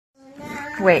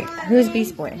Wait, who's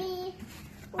Beast Boy?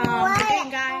 The green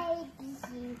guy.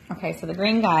 Okay, so the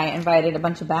green guy invited a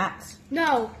bunch of bats.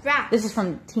 No, rats. This is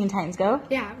from Teen Titans Go?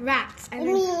 Yeah, rats. And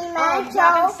then Robin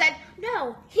said,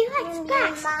 no, he likes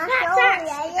bats. Bats.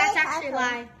 That's actually a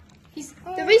lie.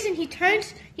 The reason he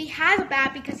has a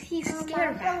bat because he's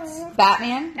scared of bats.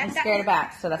 Batman? He's scared of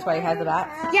bats, so that's why he has the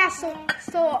bats? Yeah, so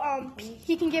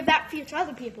he can give that fear to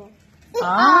other people.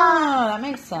 Oh, that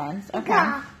makes sense.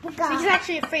 Okay. So he's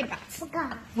actually afraid of bats.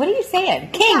 What are you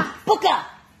saying? King! Booka!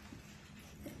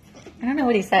 I don't know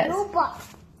what he says.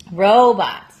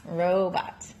 Robots.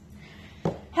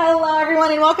 Hello,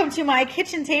 everyone, and welcome to my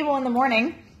kitchen table in the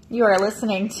morning. You are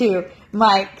listening to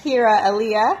my Kira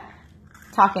Aaliyah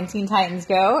talking Teen Titans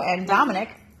Go, and Dominic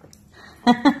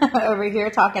over here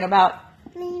talking about...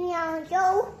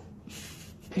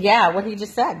 Yeah, what he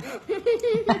just said.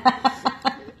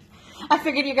 I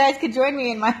figured you guys could join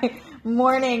me in my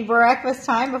morning breakfast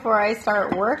time before I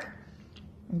start work.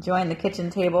 Join the kitchen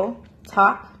table.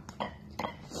 Talk.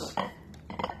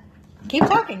 Keep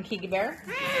talking, Kiki Bear.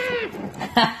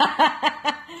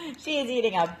 She is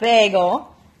eating a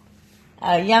bagel.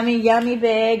 A yummy, yummy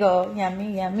bagel.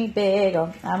 Yummy, yummy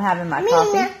bagel. I'm having my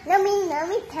coffee.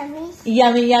 Yummy tummies.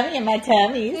 Yummy, yummy in my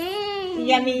tummies.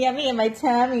 Yummy, yummy in my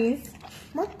tummies.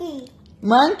 Monkey.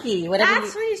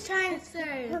 That's what he's trying to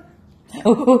say.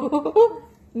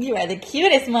 You are the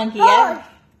cutest monkey ever.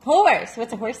 Horse.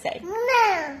 What's a horse say?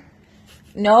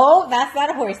 No, that's not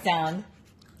a horse sound.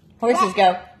 Horses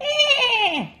go,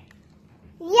 eh.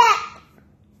 Yak.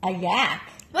 A yak.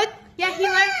 What? Yeah,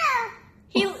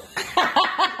 he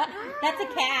That's a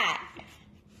cat.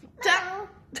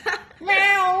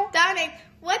 Meow. Dominic,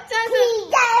 what does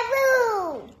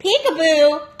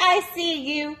Peekaboo, I see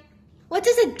you. What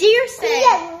does a deer say?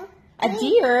 A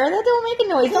deer? That don't make a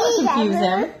noise. Don't confuse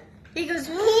him. He goes,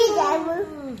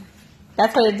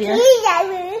 That's what a deer.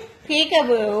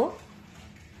 Peekaboo.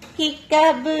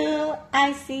 Peekaboo,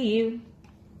 I see you.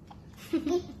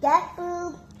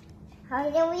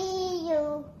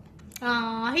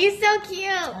 Aw, he's so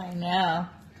cute. I know.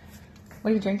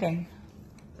 What are you drinking?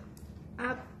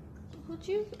 Apple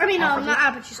juice? I mean, no, not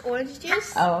apple juice, orange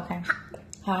juice. Oh, okay.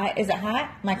 Hot? Is it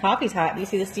hot? My coffee's hot. Do you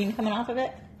see the steam coming off of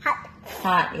it?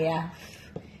 Hot, yeah.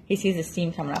 He sees the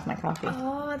steam coming off my coffee.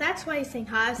 Oh, that's why he's saying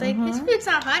hot. I was like, this food's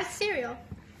not hot, it's cereal.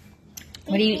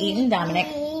 What are you eating, Dominic?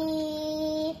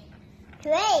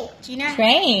 Train. Do you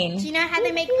know how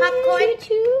they make popcorn?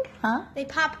 Huh? They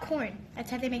pop corn.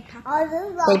 That's how they make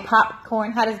popcorn. They pop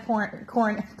corn. How does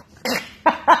corn...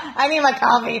 I need my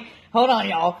coffee. Hold on,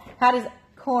 y'all. How does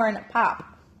corn pop?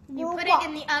 You put it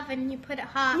in the oven, you put it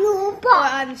hot, or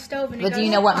on the stove, and But do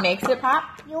you know what makes it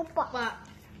pop? What?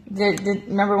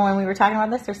 Remember when we were talking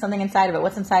about this? There's something inside of it.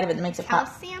 What's inside of it that makes it pop?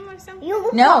 Calcium or something?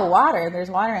 No, water.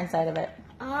 There's water inside of it.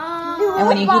 Oh. And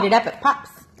when you heat it up, it pops.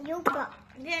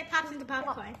 Yeah, it pops into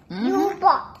popcorn.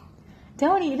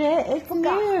 Don't eat it. It's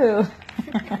new.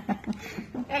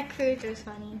 That food is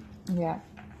funny. Yeah.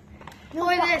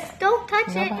 Or this. Don't touch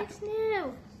it. Robot. It's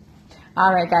new.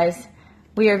 All right, guys.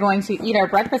 We are going to eat our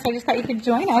breakfast. I just thought you could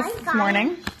join us this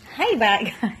morning. Hi,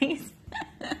 back, guys.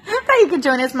 I thought you could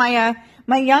join us.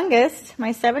 My youngest,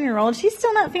 my 7-year-old, she's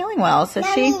still not feeling well. So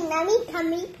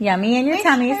Yummy in your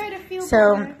tummies.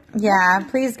 So, yeah,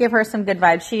 please give her some good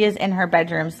vibes. She is in her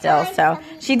bedroom still. So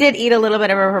she did eat a little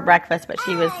bit of her breakfast, but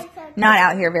she was not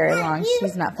out here very long.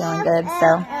 She's not feeling good. So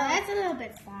Oh, that's a little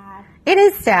bit sad. it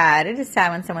is sad. It is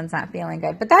sad when someone's not feeling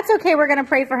good. But that's okay. We're going to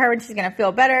pray for her and she's going to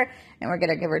feel better. And we're going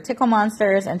to give her tickle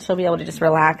monsters and she'll be able to just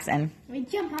relax and We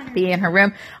jump on her. be in her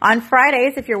room. On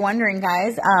Fridays, if you're wondering,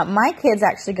 guys, my kids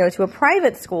actually go to a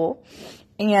private school.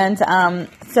 And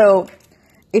so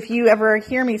if you ever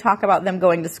hear me talk about them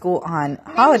going to school on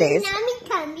holidays.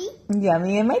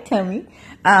 Yummy in my tummy.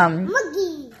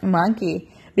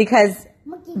 Monkey. Because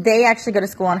they actually go to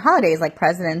school on holidays like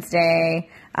President's Day,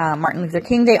 Martin Luther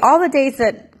King Day, all the days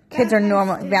that kids are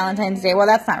normal, Valentine's Day. Well,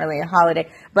 that's not really a holiday.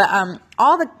 But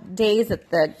all the days that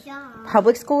the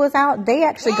public school is out, they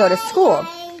actually go to school.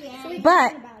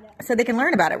 But so they can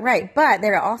learn about it, right? But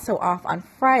they're also off on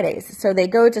Fridays. So they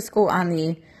go to school on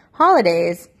the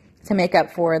holidays to make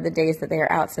up for the days that they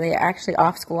are out. So they are actually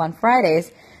off school on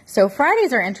Fridays. So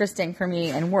Fridays are interesting for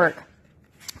me in work.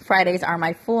 Fridays are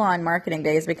my full-on marketing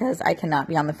days because I cannot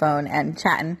be on the phone and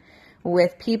chatting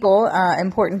with people,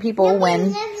 important people,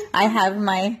 when I have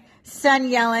my son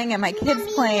yelling and my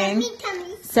kids playing.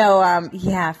 So,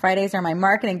 yeah, Fridays are my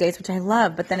marketing days, which I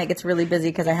love, but then it gets really busy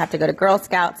because I have to go to Girl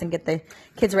Scouts and get the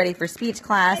kids ready for speech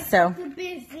class. So It's a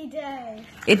busy day.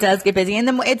 it does get busy. And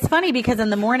it's funny because in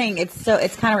the morning it's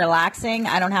kind of relaxing.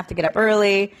 I don't have to get up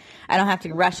early. I don't have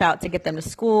to rush out to get them to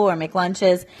school or make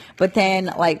lunches. But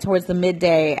then like towards the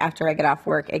midday after I get off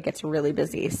work, it gets really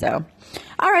busy. So,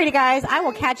 alrighty guys, I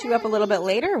will catch you up a little bit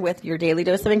later with your daily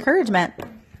dose of encouragement.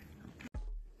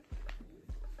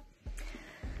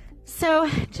 So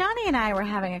Johnny and I were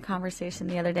having a conversation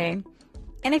the other day.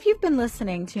 And if you've been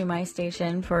listening to my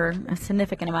station for a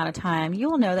significant amount of time, you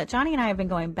will know that Johnny and I have been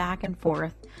going back and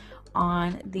forth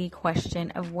on the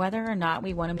question of whether or not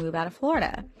we want to move out of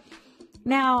Florida.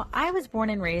 Now, I was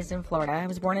born and raised in Florida. I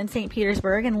was born in St.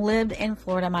 Petersburg and lived in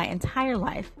Florida my entire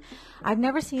life. I've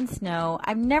never seen snow.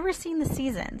 I've never seen the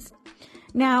seasons.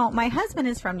 Now, my husband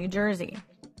is from New Jersey.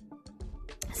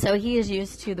 So he is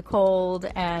used to the cold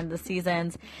and the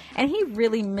seasons, and he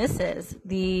really misses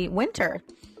the winter.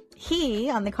 He,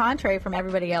 on the contrary from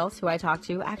everybody else who I talk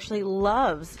to, actually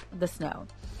loves the snow.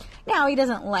 Now, he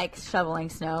doesn't like shoveling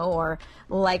snow or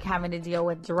like having to deal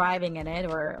with driving in it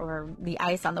or the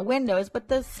ice on the windows, but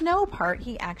the snow part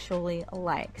he actually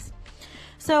likes.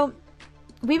 So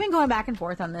we've been going back and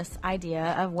forth on this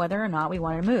idea of whether or not we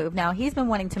want to move. Now, he's been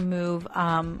wanting to move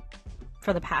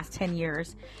for the past 10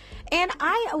 years, and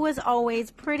I was always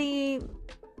pretty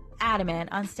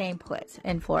adamant on staying put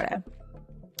in Florida.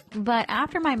 But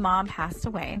after my mom passed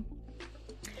away,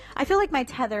 I feel like my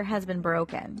tether has been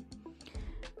broken.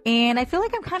 And I feel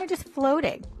like I'm kind of just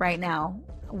floating right now,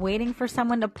 waiting for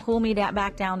someone to pull me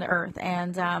back down to earth.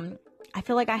 And I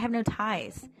feel like I have no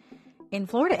ties in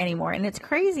Florida anymore. And it's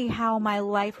crazy how my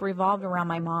life revolved around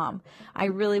my mom. I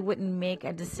really wouldn't make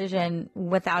a decision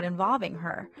without involving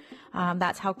her.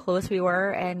 That's how close we were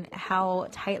and how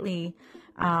tightly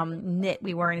knit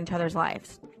we were in each other's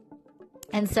lives.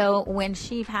 And so when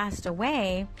she passed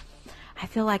away, I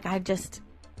feel like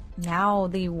now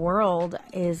the world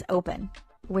is open,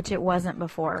 which it wasn't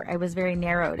before. It was very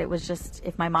narrowed. It was just,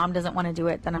 if my mom doesn't want to do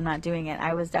it, then I'm not doing it.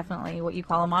 I was definitely what you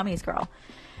call a mommy's girl.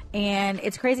 And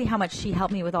it's crazy how much she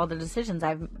helped me with all the decisions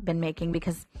I've been making,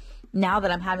 because now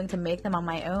that I'm having to make them on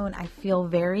my own, I feel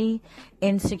very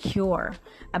insecure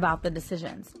about the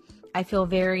decisions. I feel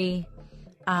very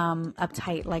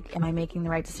uptight, like, am I making the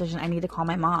right decision? I need to call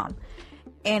my mom.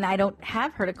 And I don't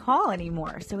have her to call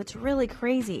anymore. So it's really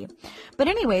crazy. But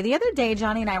anyway, the other day,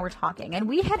 Johnny and I were talking, and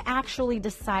we had actually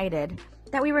decided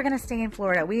that we were going to stay in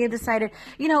Florida. We had decided,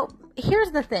 here's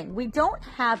the thing. We don't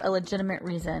have a legitimate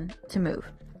reason to move.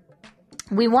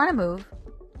 We want to move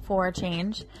for a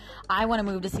change. I want to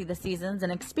move to see the seasons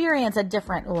and experience a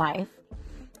different life.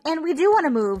 And we do want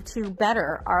to move to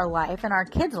better our life and our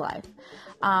kids' life.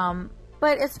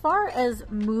 But as far as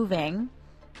moving,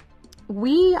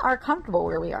 we are comfortable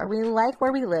where we are. We like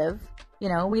where we live.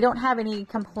 We don't have any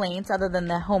complaints other than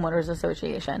the homeowners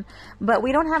association, but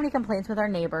we don't have any complaints with our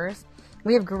neighbors.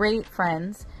 We have great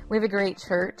friends. We have a great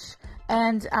church,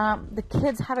 and the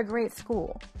kids have a great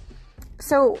school.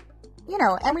 So,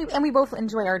 and we both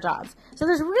enjoy our jobs. So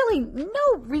there's really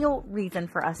no real reason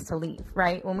for us to leave,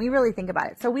 right? When we really think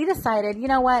about it. So we decided, you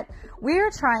know what?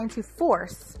 We're trying to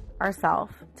force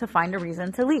ourselves to find a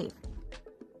reason to leave.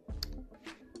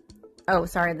 Oh,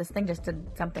 sorry, this thing just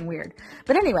did something weird.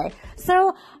 But anyway,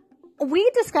 so we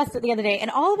discussed it the other day,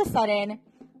 and all of a sudden,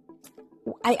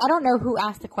 I don't know who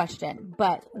asked the question,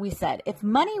 but we said, if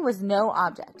money was no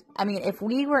object, if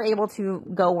we were able to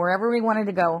go wherever we wanted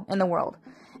to go in the world,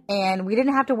 and we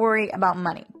didn't have to worry about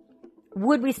money,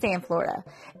 would we stay in Florida?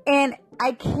 And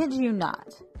I kid you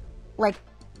not, like,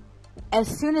 as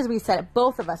soon as we said it,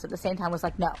 both of us at the same time was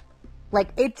like, no.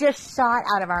 Like, it just shot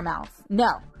out of our mouths. No,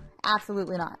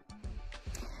 absolutely not.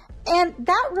 And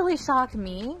that really shocked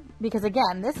me because,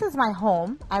 again, this is my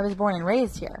home. I was born and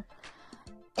raised here.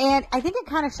 And I think it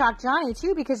kind of shocked Johnny,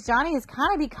 too, because Johnny has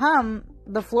kind of become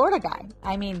the Florida guy.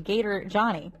 Gator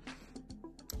Johnny.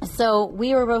 So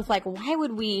we were both like, why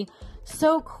would we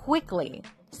so quickly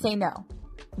say no?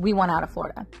 We want out of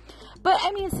Florida. But,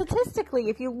 statistically,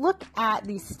 if you look at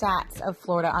the stats of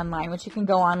Florida online, which you can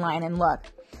go online and look,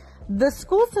 the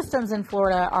school systems in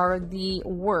Florida are the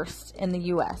worst in the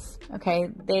U.S., okay?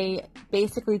 They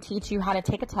basically teach you how to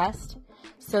take a test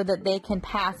so that they can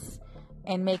pass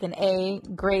and make an A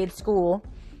grade school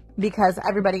because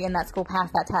everybody in that school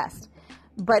passed that test.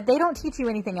 But they don't teach you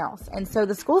anything else. And so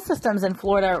the school systems in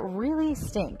Florida really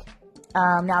stink.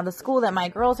 Now, the school that my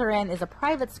girls are in is a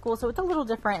private school, so it's a little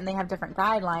different, and they have different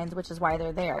guidelines, which is why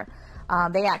they're there.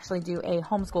 They actually do a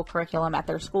homeschool curriculum at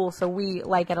their school, so we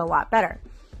like it a lot better.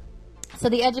 So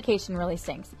the education really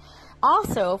stinks.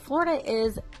 Also, Florida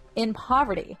is in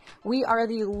poverty. We are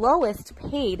the lowest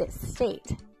paid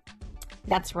state.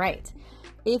 That's right.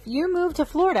 If you move to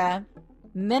Florida,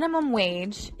 minimum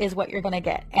wage is what you're going to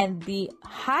get. And the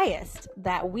highest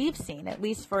that we've seen, at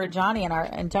least for Johnny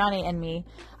and Johnny and me,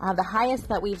 the highest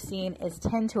that we've seen is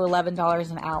 $10 to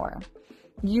 $11 an hour.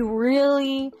 You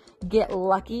really get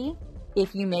lucky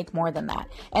if you make more than that.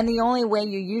 And the only way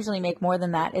you usually make more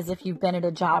than that is if you've been at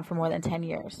a job for more than 10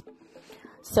 years.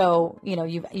 So,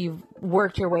 you've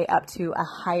worked your way up to a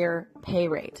higher pay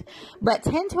rate. But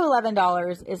 $10 to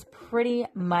 $11 is pretty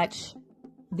much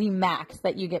the max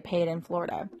that you get paid in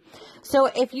Florida. So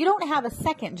if you don't have a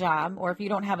second job, or if you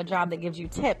don't have a job that gives you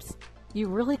tips, you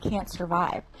really can't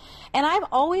survive. And I've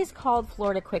always called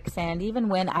Florida quicksand, even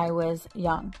when I was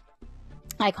young.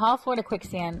 I call Florida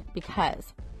quicksand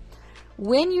because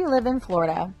when you live in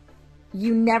Florida,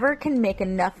 you never can make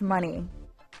enough money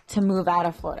to move out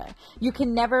of Florida. You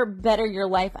can never better your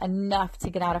life enough to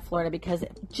get out of Florida, because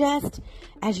just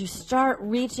as you start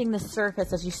reaching the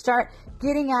surface, as you start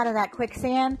getting out of that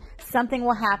quicksand, something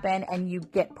will happen and you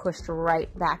get pushed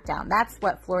right back down. That's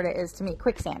what Florida is to me,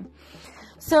 quicksand.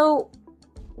 So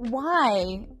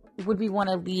why would we want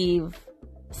to leave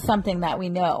something that we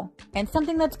know and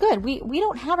something that's good? We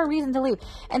don't have a reason to leave.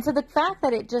 And so the fact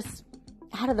that it just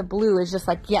out of the blue is just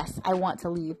like, yes, I want to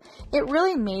leave, it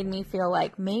really made me feel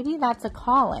like maybe that's a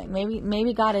calling.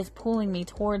 Maybe God is pulling me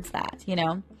towards that,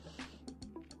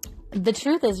 The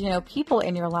truth is, people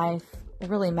in your life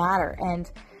really matter. And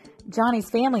Johnny's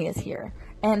family is here.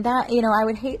 And that, I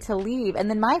would hate to leave. And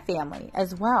then my family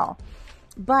as well.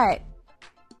 But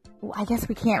I guess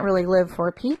we can't really live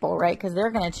for people, right? Because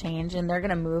they're going to change and they're going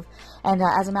to move. And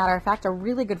as a matter of fact, a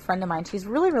really good friend of mine, she's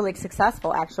really, really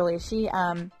successful, actually. She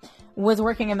was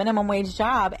working a minimum wage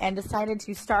job and decided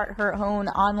to start her own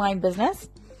online business.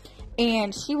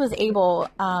 And she was able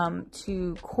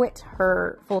to quit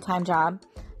her full-time job,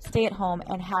 stay at home,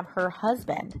 and have her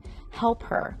husband help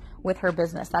her with her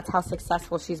business. That's how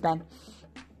successful she's been.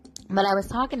 But I was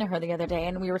talking to her the other day,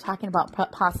 and we were talking about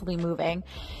possibly moving,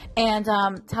 and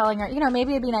telling her,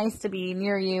 maybe it'd be nice to be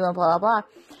near you and blah, blah, blah.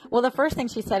 Well, the first thing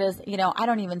she said is, I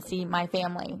don't even see my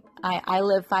family. I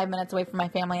live 5 minutes away from my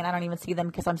family, and I don't even see them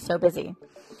because I'm so busy.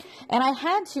 And I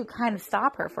had to kind of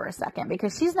stop her for a second,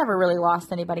 because she's never really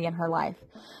lost anybody in her life.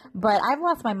 But I've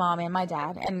lost my mom and my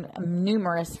dad and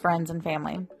numerous friends and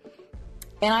family.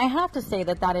 And I have to say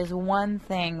that is one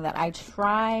thing that I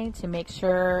try to make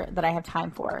sure that I have time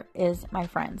for, is my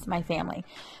friends, my family,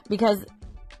 because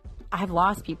I've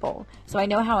lost people. So I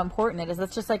know how important it is.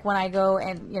 It's just like when I go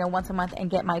and, once a month and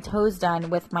get my toes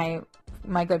done with my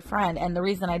good friend. And the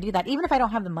reason I do that, even if I don't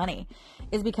have the money,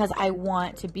 is because I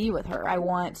want to be with her. I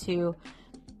want to,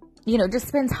 just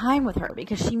spend time with her,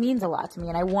 because she means a lot to me,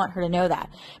 and I want her to know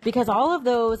that. Because all of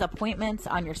those appointments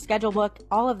on your schedule book,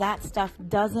 all of that stuff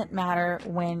doesn't matter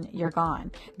when you're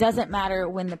gone. Doesn't matter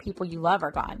when the people you love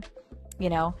are gone,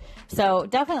 So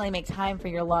definitely make time for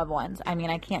your loved ones. I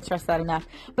mean, I can't stress that enough.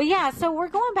 But yeah, so we're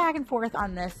going back and forth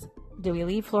on this. Do we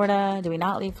leave Florida? Do we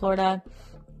not leave Florida?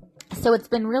 So it's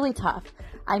been really tough.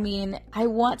 I mean, I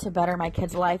want to better my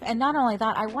kids' life. And not only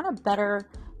that, I want to better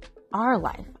our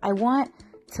life. I want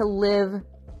to live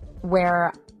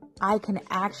where I can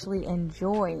actually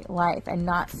enjoy life and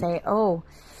not say, oh,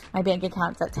 my bank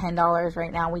account's at $10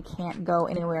 right now. We can't go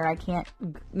anywhere. I can't,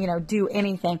 do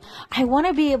anything. I want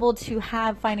to be able to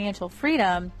have financial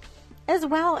freedom, as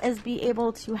well as be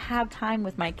able to have time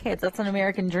with my kids. That's an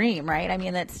American dream, right? I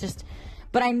mean,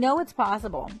 but I know it's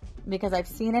possible, because I've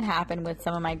seen it happen with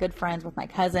some of my good friends, with my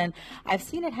cousin. I've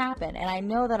seen it happen, and I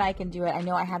know that I can do it. I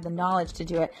know I have the knowledge to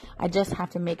do it. I just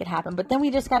have to make it happen. But then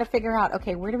we just got to figure out,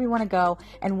 okay, where do we want to go,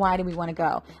 and why do we want to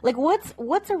go? Like,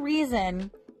 what's a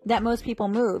reason that most people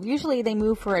move? Usually they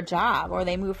move for a job, or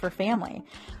they move for family.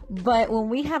 But when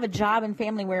we have a job and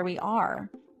family where we are,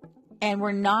 and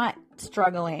we're not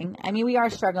struggling, I mean, we are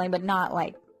struggling, but not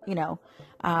like,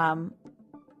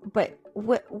 but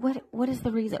what is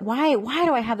the reason? Why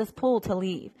do I have this pull to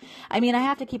leave? I mean, I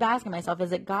have to keep asking myself,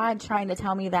 is it God trying to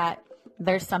tell me that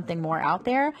there's something more out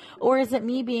there? Or is it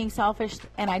me being selfish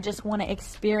and I just want to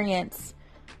experience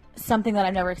something that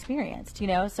I've never experienced,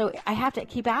 So I have to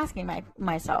keep asking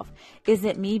myself, is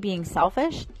it me being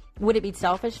selfish? Would it be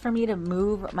selfish for me to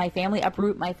move my family,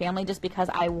 uproot my family, just because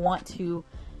I want to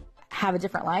have a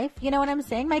different life? You know what I'm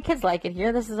saying? My kids like it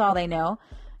here. This is all they know.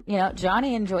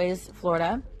 Johnny enjoys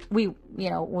Florida. We,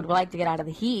 would like to get out of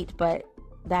the heat, but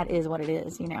that is what it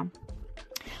is,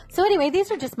 So anyway,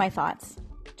 these are just my thoughts.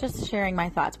 Just sharing my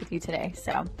thoughts with you today.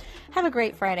 So have a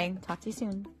great Friday. Talk to you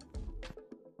soon.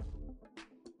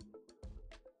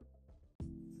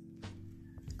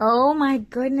 Oh my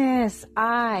goodness.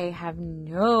 I have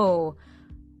no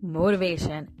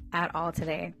motivation at all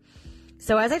today.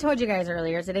 So as I told you guys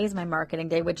earlier, today's my marketing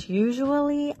day, which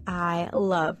usually I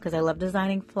love because I love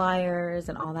designing flyers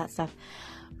and all that stuff.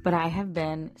 But I have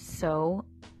been so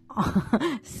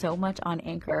much on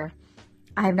Anchor.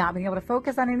 I have not been able to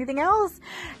focus on anything else.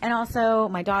 And also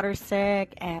my daughter's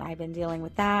sick and I've been dealing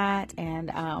with that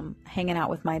and hanging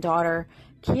out with my daughter,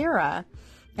 Kira.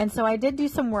 And so I did do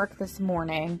some work this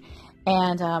morning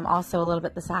and also a little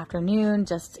bit this afternoon,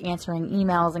 just answering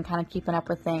emails and kind of keeping up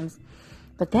with things.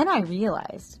 But then I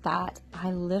realized that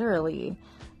I literally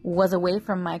was away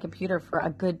from my computer for a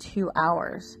good 2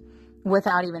 hours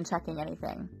without even checking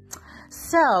anything.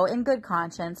 So in good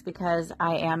conscience, because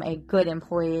I am a good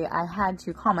employee, I had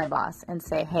to call my boss and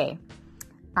say, hey,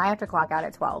 I have to clock out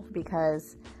at 12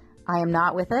 because I am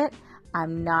not with it.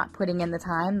 I'm not putting in the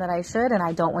time that I should, and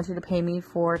I don't want you to pay me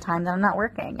for time that I'm not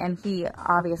working. And he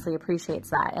obviously appreciates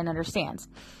that and understands.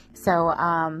 So,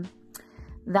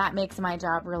 that makes my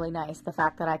job really nice. The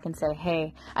fact that I can say,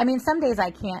 hey, I mean, some days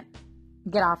I can't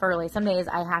get off early. Some days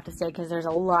I have to stay because there's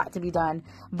a lot to be done.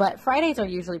 But Fridays are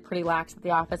usually pretty lax at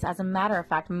the office. As a matter of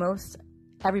fact,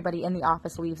 everybody in the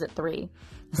office leaves at 3.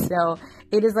 So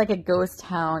it is like a ghost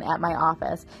town at my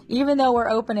office. Even though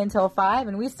we're open until 5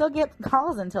 and we still get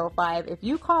calls until 5, if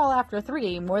you call after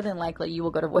 3, more than likely you will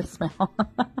go to voicemail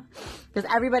because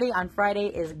everybody on Friday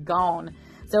is gone.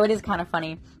 So it is kind of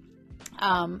funny.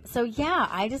 So yeah,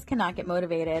 I just cannot get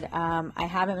motivated. I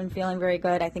haven't been feeling very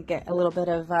good. I think a little bit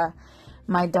of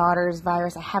my daughter's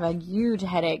virus. I have a huge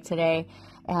headache today,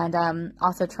 and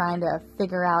also trying to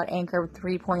figure out Anchor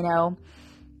 3.0,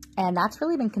 and that's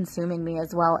really been consuming me,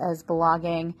 as well as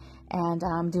blogging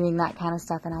and doing that kind of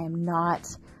stuff. And I am not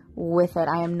with it.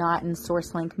 I am not in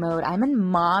SourceLink mode. I'm in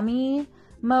mommy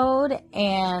mode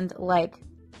and like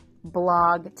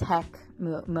blog tech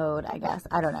mode, I guess.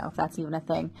 I don't know if that's even a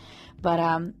thing. But,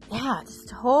 yeah, just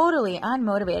totally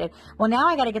unmotivated. Well, now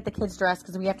I got to get the kids dressed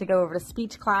because we have to go over to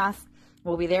speech class.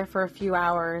 We'll be there for a few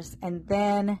hours. And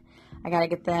then I got to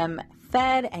get them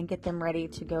fed and get them ready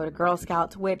to go to Girl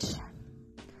Scouts, which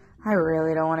I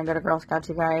really don't want to go to Girl Scouts,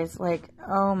 you guys. Like,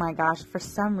 oh my gosh, for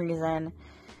some reason,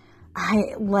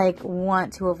 I,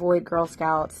 want to avoid Girl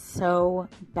Scouts so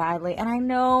badly. And I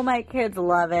know my kids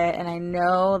love it. And I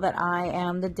know that I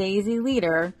am the Daisy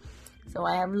leader. So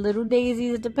I have little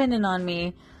daisies depending on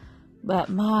me, but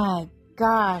my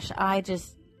gosh, I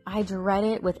dread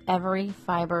it with every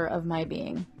fiber of my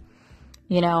being.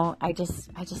 You know, I just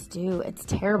do. It's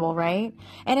terrible, right?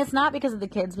 And it's not because of the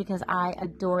kids, because I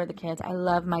adore the kids. I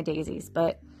love my daisies,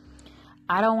 but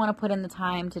I don't want to put in the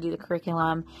time to do the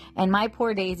curriculum. And my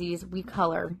poor daisies, we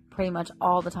color pretty much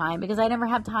all the time because I never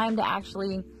have time to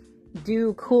actually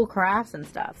do cool crafts and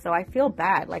stuff. So I feel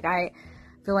bad. Like I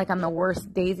feel like I'm the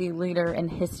worst daisy leader in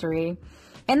history.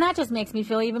 And that just makes me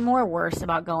feel even more worse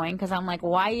about going because I'm like,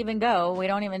 why even go? We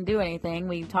don't even do anything.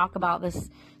 We talk about this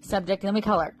subject and then we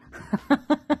color.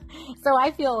 So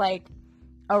I feel like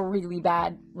a really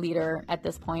bad leader at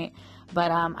this point.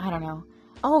 But I don't know.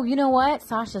 Oh, you know what?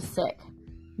 Sasha's sick.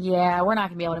 Yeah, we're not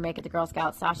going to be able to make it to Girl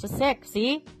Scouts. Sasha's sick.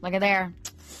 See? Look at there.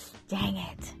 Dang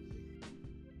it.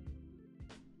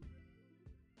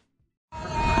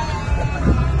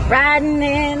 Riding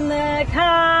in the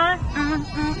car,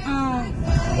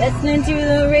 listening to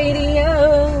the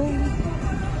radio.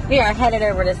 We are headed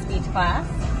over to speech class.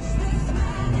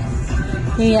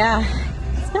 Yeah,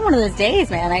 it's been one of those days,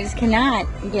 man. I just cannot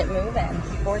get moving,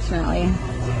 unfortunately.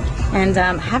 And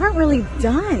haven't really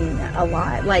done a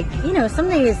lot. Like, you know, some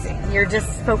days you're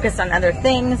just focused on other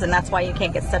things, and that's why you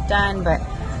can't get stuff done. But,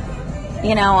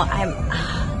 you know, I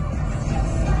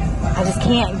just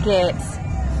can't get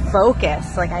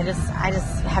focus. Like I just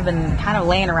have been kind of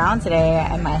laying around today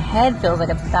and my head feels like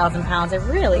it's 1,000 pounds. I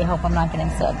really hope I'm not getting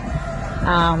sick.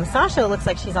 Sasha looks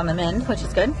like she's on the mend, which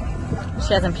is good.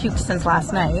 She hasn't puked since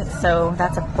last night, so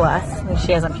that's a plus.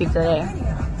 She hasn't puked today.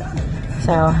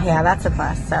 So yeah, that's a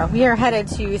plus. So we are headed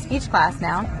to speech class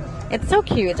now. It's so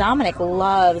cute. Dominic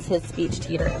loves his speech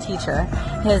teacher.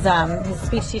 His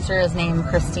speech teacher is named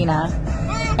Christina.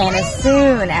 And as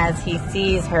soon as he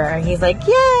sees her, he's like,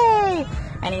 yay!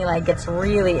 And he gets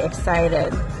really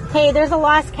excited. Hey, there's a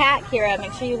lost cat, Kira.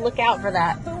 Make sure you look out for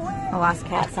that. A lost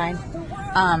cat sign.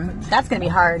 That's gonna be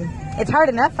hard. It's hard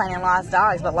enough finding lost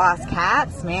dogs, but lost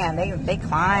cats, man, they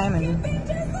climb. And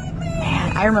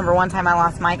man, I remember one time I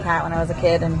lost my cat when I was a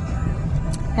kid and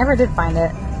never did find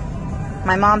it.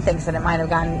 My mom thinks that it might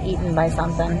have gotten eaten by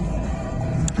something.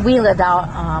 We lived out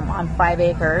on 5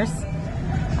 acres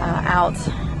out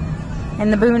in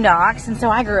the boondocks, and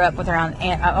so I grew up with around,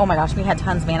 oh my gosh, we had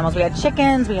tons of animals. We had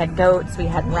chickens, we had goats, we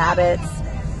had rabbits.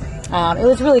 It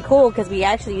was really cool because we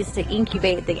actually used to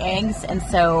incubate the eggs, and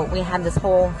so we had this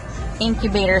whole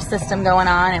incubator system going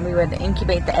on, and we would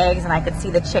incubate the eggs, and I could see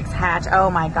the chicks hatch. Oh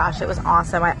my gosh, it was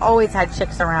awesome. I always had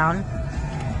chicks around.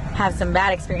 Have some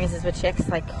bad experiences with chicks,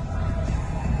 like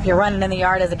if you're running in the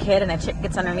yard as a kid and a chick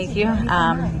gets underneath you.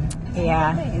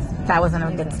 Yeah, that wasn't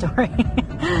a good story.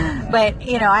 But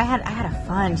you know, I had a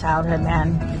fun childhood,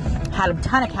 man. Had a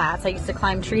ton of cats. I used to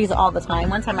climb trees all the time.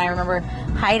 One time I remember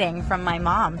hiding from my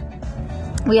mom.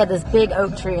 We had this big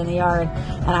oak tree in the yard,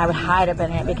 and I would hide up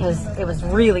in it because it was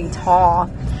really tall.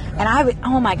 And I would,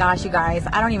 oh my gosh, you guys,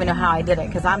 I don't even know how I did it,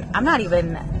 because I'm not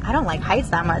even, I don't like heights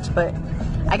that much, but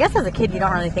I guess as a kid you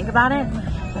don't really think about it.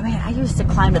 But man, I used to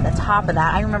climb to the top of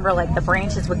that. I remember like the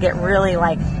branches would get really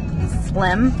like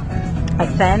slim, like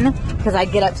thin, because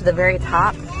I'd get up to the very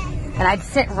top, and I'd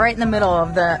sit right in the middle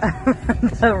of the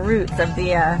the roots of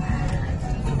the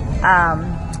I'm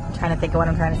trying to think of what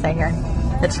I'm trying to say here,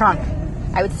 the trunk.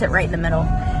 I would sit right in the middle.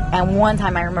 And one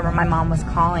time I remember my mom was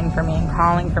calling for me and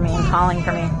calling for me and calling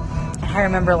for me. And I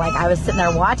remember like I was sitting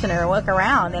there watching her look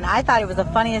around, and I thought it was the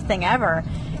funniest thing ever.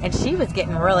 And she was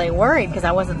getting really worried because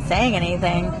I wasn't saying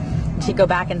anything. And she'd go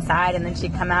back inside, and then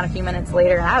she'd come out a few minutes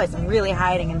later, and I was really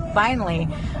hiding. And finally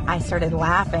I started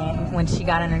laughing when she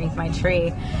got underneath my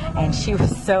tree, and she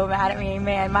was so mad at me,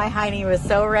 man. My hiney was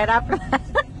so red after that.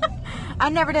 I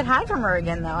never did hide from her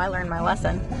again though. I learned my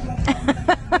lesson.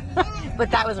 But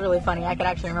that was really funny. I could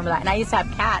actually remember that. And I used to have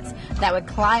cats that would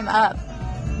climb up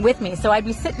with me. So I'd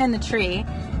be sitting in the tree,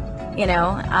 you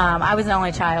know. I was the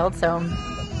only child, so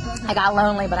I got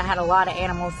lonely, but I had a lot of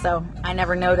animals, so I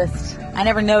never noticed. I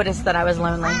never noticed that I was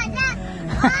lonely.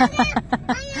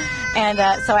 And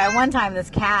so at one time, this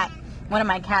cat, one of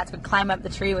my cats would climb up the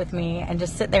tree with me and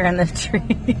just sit there in the tree.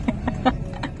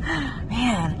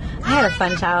 Man, I had a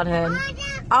fun childhood.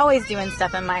 Always doing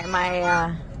stuff in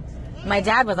my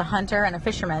dad was a hunter and a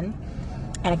fisherman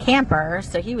and a camper,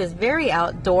 so he was very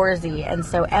outdoorsy. And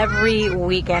so every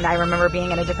weekend I remember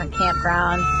being at a different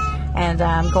campground and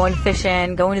going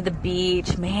fishing, going to the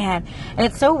beach, man. And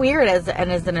it's so weird as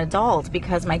an adult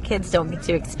because my kids don't get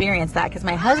to experience that, because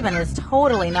my husband is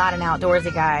totally not an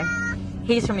outdoorsy guy.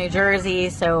 He's from New Jersey,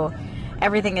 so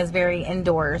everything is very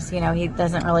indoors. You know, he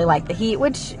doesn't really like the heat,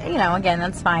 which, you know, again,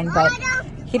 that's fine, but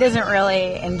he doesn't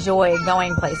really enjoy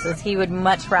going places. He would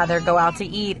much rather go out to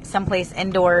eat someplace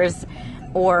indoors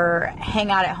or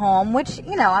hang out at home, which,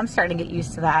 you know, I'm starting to get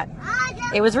used to that.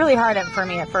 It was really hard for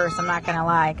me at first, I'm not going to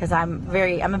lie, because I'm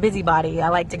a busybody. I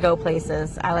like to go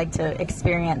places. I like to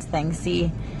experience things,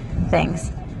 see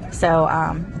things. So,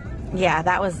 yeah,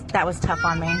 that was tough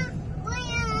on me.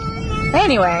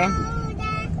 Anyway,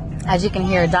 as you can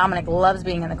hear, Dominic loves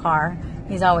being in the car.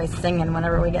 He's always singing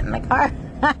whenever we get in the car.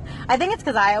 I think it's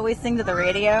because I always sing to the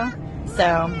radio.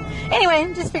 So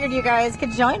anyway, just figured you guys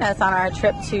could join us on our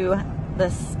trip to the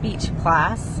speech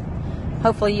class.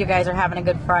 Hopefully you guys are having a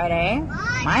good Friday.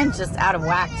 Mine's just out of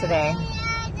whack today.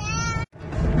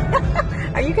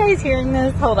 Are you guys hearing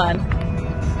this? Hold on.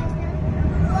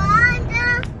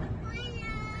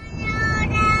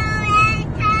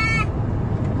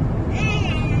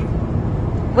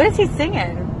 What is he singing?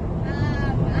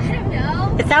 I don't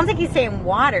know. It sounds like he's saying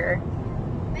water.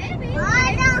 Maybe.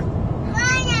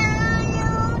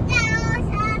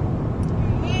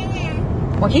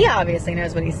 Well, he obviously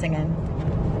knows what he's singing.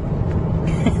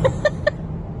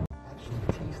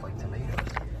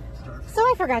 So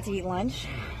I forgot to eat lunch,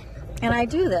 and I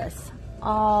do this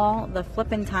all the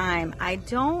flippin' time. I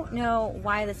don't know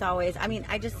why this always, I mean,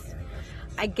 I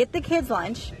get the kids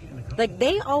lunch. Like,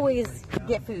 they always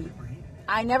get food.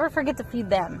 I never forget to feed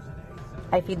them.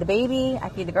 I feed the baby, I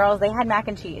feed the girls. They had mac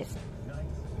and cheese.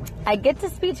 I get to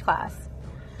speech class,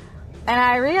 and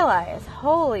I realize,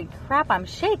 holy crap, I'm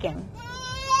shaking,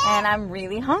 and I'm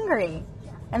really hungry.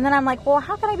 And then I'm like, well,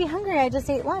 how can I be hungry? I just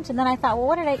ate lunch. And then I thought, well,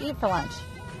 what did I eat for lunch?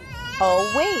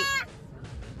 Oh, wait.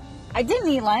 I didn't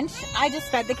eat lunch. I just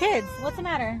fed the kids. What's the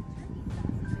matter?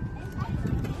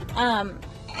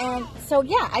 And so,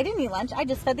 yeah, I didn't eat lunch. I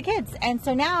just fed the kids. And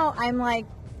so now I'm like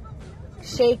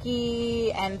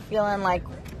shaky and feeling like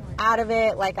out of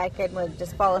it. Like I could like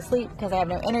just fall asleep because I have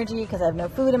no energy, because I have no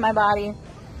food in my body.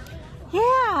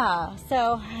 Yeah,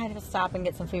 so I had to stop and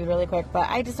get some food really quick, but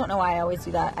I just don't know why I always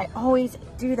do that. I always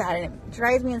do that, and it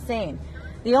drives me insane.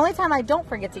 The only time I don't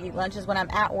forget to eat lunch is when I'm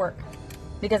at work,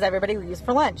 because everybody leaves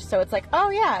for lunch. So it's like, oh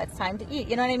yeah, it's time to eat.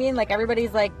 You know what I mean? Like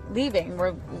everybody's like leaving.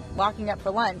 We're walking up for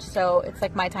lunch, so it's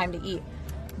like my time to eat.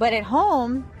 But at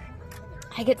home,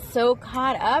 I get so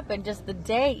caught up in just the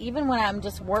day, even when I'm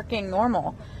just working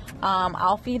normal.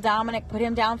 I'll feed Dominic, put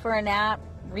him down for a nap,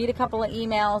 read a couple of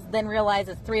emails, then realize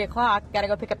it's 3 o'clock, gotta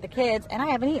go pick up the kids, and I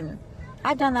haven't eaten.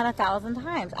 I've done that 1,000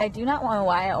 times. I do not know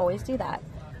why I always do that.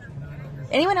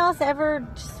 Anyone else ever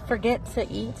just forget to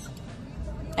eat?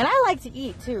 And I like to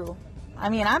eat too. I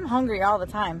mean, I'm hungry all the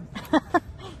time.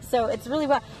 So it's really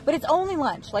bad. But it's only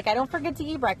lunch. Like, I don't forget to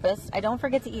eat breakfast. I don't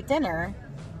forget to eat dinner.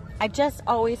 I just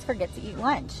always forget to eat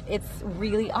lunch. It's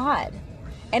really odd.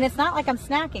 And it's not like I'm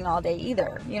snacking all day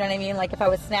either. You know what I mean? Like, if I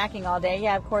was snacking all day,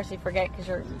 yeah, of course you forget because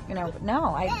you're, you know, no,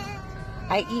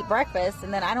 I eat breakfast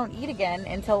and then I don't eat again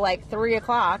until like 3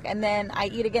 o'clock, and then I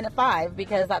eat again at 5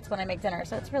 because that's when I make dinner.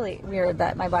 So it's really weird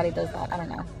that my body does that. I don't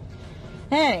know.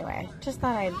 Anyway, just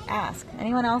thought I'd ask.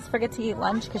 Anyone else forget to eat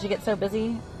lunch because you get so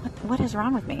busy? What is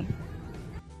wrong with me?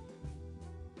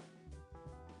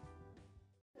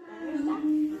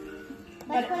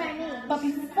 That's what I mean. But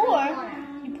before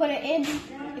you put it in,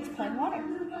 it's plain water.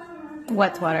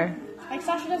 What's water? Like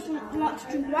Sasha doesn't want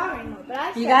to drink water anymore, but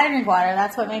I said, You gotta drink water.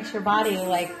 That's what makes your body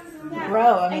like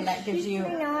grow. I mean, that gives you.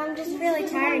 No, I'm just really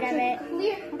tired of it.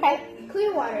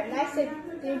 Clear water. And I said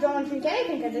you don't want to drink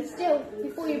anything because it's still,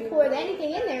 before you pour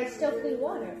anything in there, it's still clear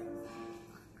water.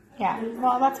 Yeah.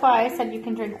 Well, that's why I said you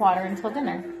can drink water until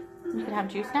dinner. You can have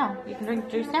juice now. You can drink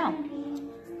juice now.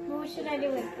 Well, what should I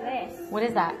do with this? What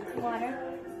is that? Water.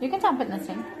 You can dump it in this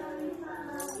thing,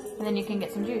 and then you can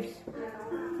get some juice.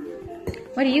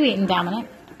 What are you eating, Dominic?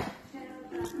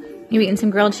 You eating some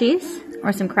grilled cheese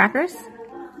or some crackers?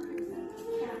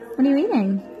 What are you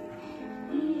eating?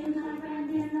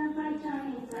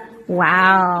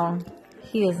 Wow.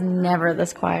 He is never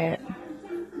this quiet.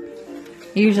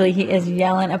 Usually he is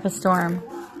yelling up a storm.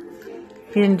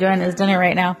 He's enjoying his dinner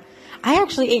right now. I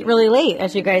actually ate really late,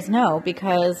 as you guys know,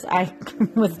 because I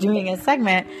was doing a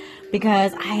segment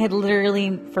because I had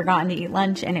literally forgotten to eat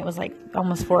lunch, and it was like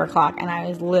almost 4 o'clock, and I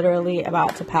was literally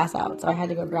about to pass out. So I had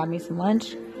to go grab me some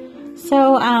lunch.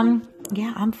 So,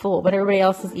 yeah, I'm full, but everybody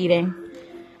else is eating.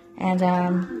 And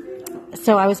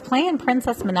so I was playing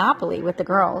Princess Monopoly with the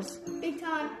girls. Big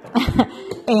time.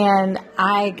 And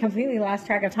I completely lost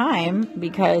track of time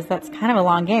because that's kind of a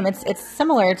long game. It's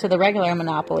similar to the regular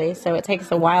Monopoly, so it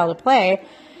takes a while to play.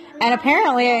 And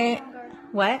apparently,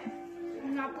 what?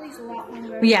 Monopoly's a lot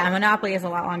longer. Yeah, Monopoly is a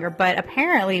lot longer, but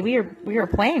apparently we were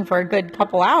playing for a good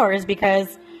couple hours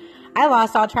because I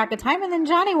lost all track of time, and then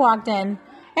Johnny walked in, and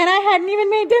I hadn't even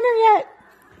made dinner yet.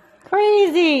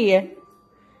 Crazy.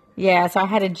 Yeah, so I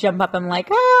had to jump up and I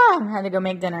had to go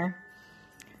make dinner.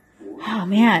 Oh,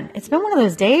 man. It's been one of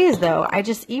those days, though.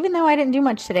 Even though I didn't do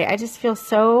much today, I just feel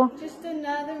so... Just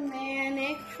another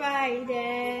manic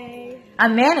Friday. A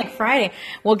manic Friday.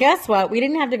 Well, guess what? We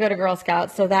didn't have to go to Girl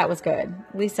Scouts, so that was good.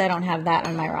 At least I don't have that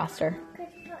on my roster.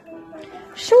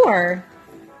 Sure.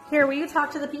 Here, will you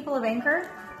talk to the people of Anchor?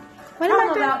 What Tell am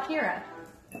I them about Kira.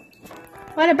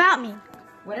 What about me?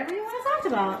 Whatever you want to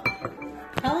talk about.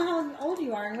 Tell them how old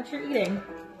you are and what you're eating.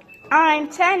 I'm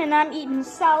 10 and I'm eating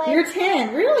salad. You're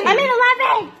 10, really? I'm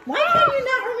 11. Why can you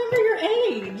not remember your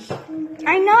age?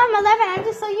 I know I'm 11. I'm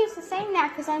just so used to saying that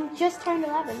because I'm just turned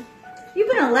 11. You've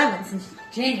been 11 since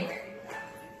January.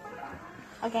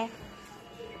 Okay.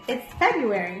 It's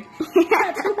February. 2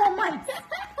 whole months.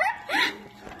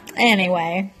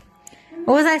 Anyway,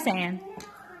 what was I saying?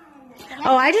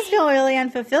 Oh, I just feel really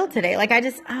unfulfilled today.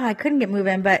 I couldn't get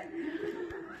moving, but,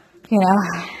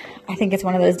 I think it's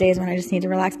one of those days when I just need to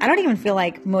relax. I don't even feel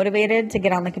motivated to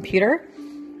get on the computer,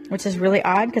 which is really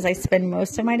odd because I spend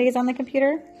most of my days on the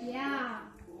computer. Yeah.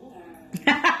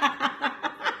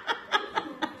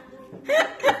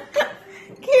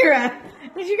 Kira,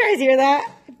 did you guys hear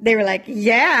that? They were like,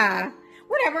 yeah.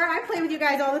 Whatever, I play with you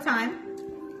guys all the time.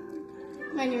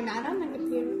 When you're not on the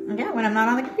computer. Yeah, when I'm not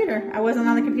on the computer. I wasn't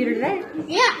on the computer today.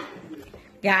 Yeah.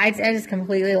 Yeah, I just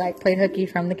completely played hooky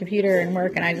from the computer and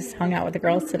work, and I just hung out with the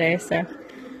girls today. So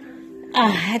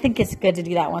I think it's good to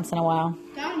do that once in a while.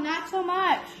 No, not so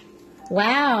much.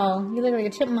 Wow, you look like a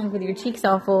chipmunk with your cheeks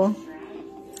all full.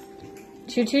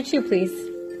 Chew, chew, chew, please.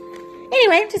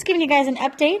 Anyway, just giving you guys an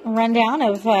update, rundown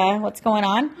of what's going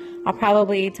on. I'll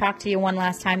probably talk to you one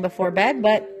last time before bed,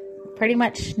 but pretty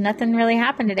much nothing really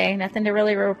happened today. Nothing to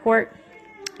really report.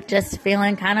 Just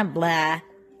feeling kind of blah.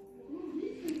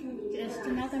 Just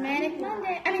another manic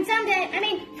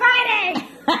Friday.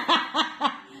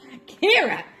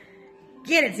 Kira,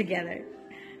 get it together.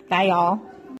 Bye, y'all.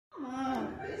 Mom.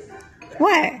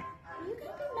 What? You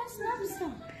could be messing up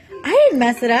stuff. I didn't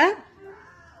mess it up.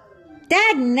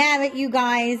 Dagnabbit, you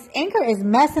guys. Anchor is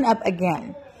messing up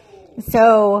again.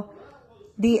 So,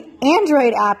 the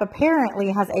Android app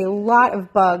apparently has a lot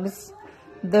of bugs.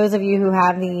 Those of you who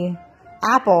have the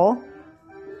Apple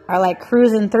are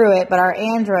cruising through it, but our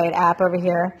Android app over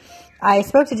here, I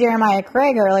spoke to Jeremiah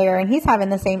Craig earlier, and he's having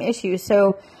the same issue.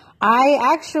 So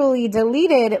I actually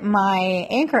deleted my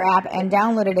Anchor app and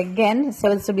downloaded it again.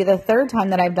 So this will be the third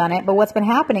time that I've done it. But what's been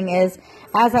happening is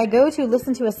as I go to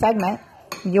listen to a segment,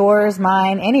 yours,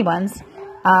 mine, anyone's,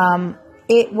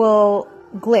 it will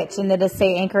glitch and it'll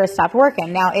say Anchor has stopped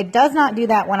working. Now, it does not do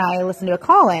that when I listen to a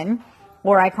call-in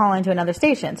or I call into another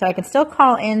station. So I can still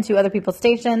call into other people's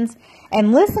stations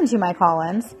and listen to my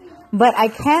call-ins, but I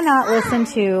cannot listen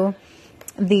to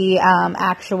the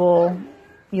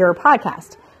your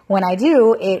podcast. When I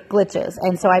do, it glitches.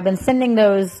 And so I've been sending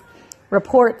those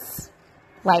reports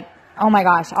like, oh my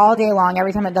gosh, all day long.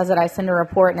 Every time it does it, I send a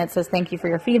report and it says, thank you for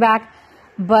your feedback.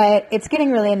 But it's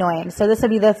getting really annoying. So this will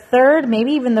be the third,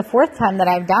 maybe even the fourth time that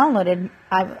I've downloaded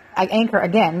Anchor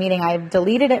again, meaning I've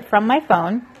deleted it from my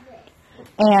phone.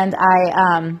 And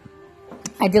I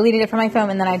deleted it from my phone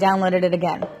and then I downloaded it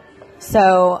again.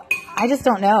 So I just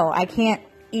don't know. I can't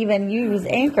even use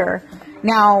Anchor.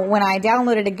 Now, when I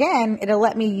download it again, it'll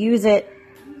let me use it,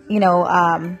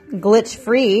 glitch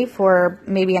free for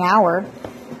maybe an hour.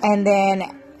 And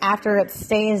then after it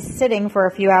stays sitting for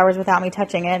a few hours without me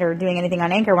touching it or doing anything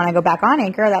on Anchor, when I go back on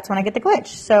Anchor, that's when I get the glitch.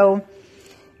 So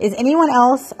is anyone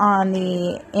else on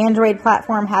the Android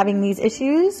platform having these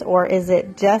issues, or is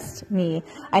it just me?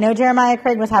 I know Jeremiah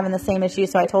Craig was having the same issue,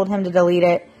 so I told him to delete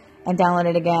it and download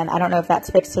it again. I don't know if that's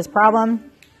fixed his problem.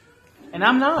 And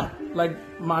I'm not. Like,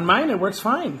 on mine, it works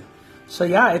fine. So,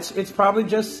 yeah, it's probably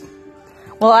just...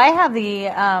 Well, I have the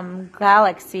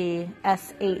Galaxy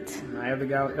S8. I have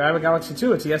a Galaxy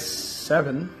too. It's the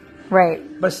S7.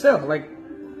 Right. But still,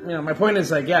 my point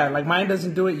is, mine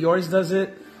doesn't do it. Yours does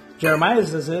it.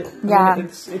 Jeremiah's does it. Yeah.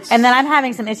 And then I'm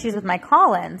having some issues with my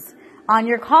call-ins. On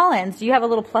your call-ins, do you have a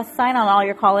little plus sign on all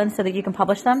your call-ins so that you can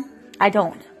publish them? I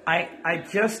don't. I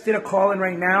just did a call-in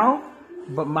right now.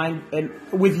 But mine, and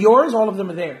with yours, all of them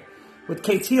are there. With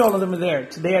KT, all of them are there.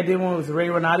 Today I did one with Ray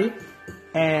Renati,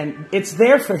 and it's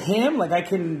there for him. Like, I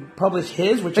can publish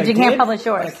his, which I did. But you can't publish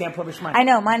yours. But I can't publish mine. I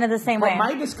know, mine are the same way. But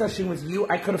my discussion with you,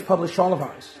 I could have published all of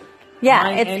ours.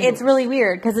 Yeah, it's really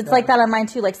weird, because it's like that on mine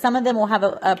too. Like, some of them will have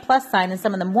a plus sign, and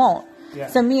some of them won't. Yeah.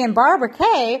 So me and Barbara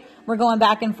Kay were going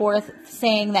back and forth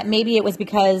saying that maybe it was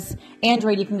because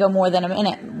Android you can go more than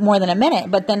a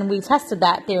minute. But then we tested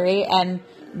that theory, and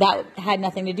that had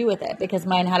nothing to do with it because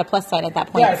mine had a plus sign at that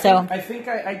point. Yeah, I think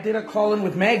I did a call-in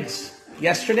with Megs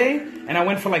yesterday, and I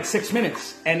went for like 6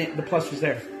 minutes, and the plus was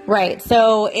there. Right.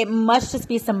 So it must just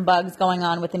be some bugs going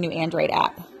on with the new Android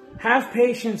app. Have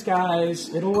patience,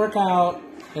 guys. It'll work out.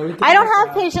 I don't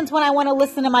have patience when I want to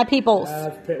listen to my peoples.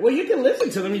 Well, you can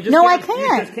listen to them. I can't.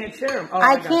 You just can't share them. Oh,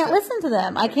 I can't listen to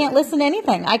them. I can't listen to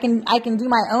anything. I can do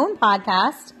my own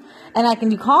podcast, and I can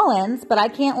do call-ins, but I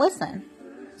can't listen.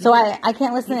 So I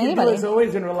can't listen to anybody. You can do as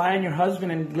always and rely on your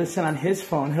husband and listen on his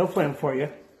phone. He'll play them for you.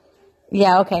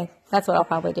 Yeah, okay. That's what I'll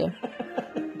probably do.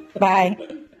 Bye.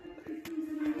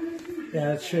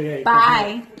 Yeah, that's true. Yeah,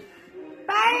 bye.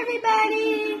 Bye,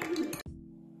 everybody.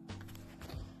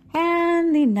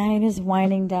 And the night is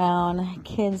winding down.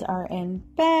 Kids are in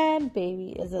bed.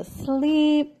 Baby is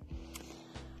asleep.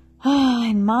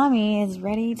 And mommy is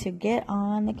ready to get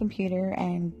on the computer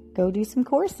and go do some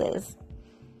courses.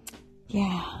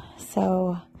 Yeah,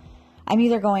 so I'm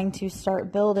either going to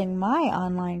start building my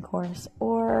online course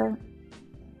or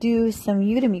do some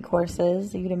Udemy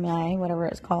courses, Udemy, whatever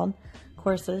it's called,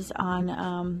 courses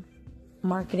on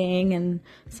marketing and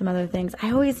some other things.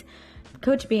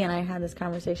 Coach B and I had this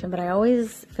conversation, but I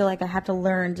always feel like I have to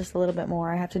learn just a little bit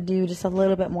more. I have to do just a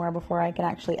little bit more before I can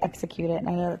actually execute it. And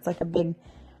I know that's like a big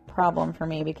problem for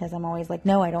me because I'm always like,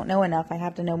 no, I don't know enough. I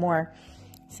have to know more.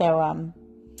 So,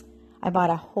 I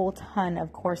bought a whole ton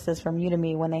of courses from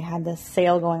Udemy when they had this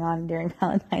sale going on during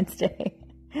Valentine's Day.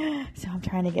 So I'm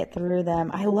trying to get through them.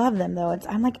 I love them though.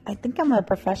 I think I'm a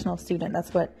professional student.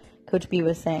 That's what Coach B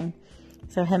was saying.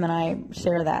 So him and I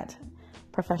share that,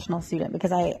 professional student,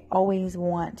 because I always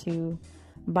want to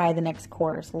buy the next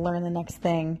course, learn the next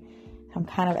thing. I'm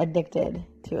kind of addicted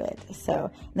to it.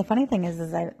 So the funny thing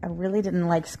is I really didn't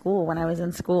like school when I was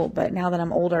in school, but now that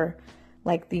I'm older,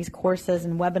 like these courses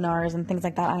and webinars and things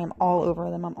like that, I am all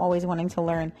over them. I'm always wanting to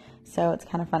learn. So it's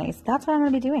kind of funny. So that's what I'm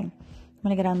going to be doing. I'm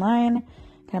going to get online,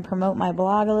 going to promote my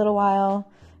blog a little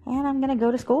while, and I'm going to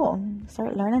go to school,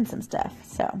 start learning some stuff.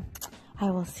 So I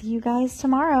will see you guys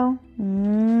tomorrow.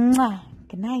 Mwah.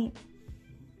 Good night.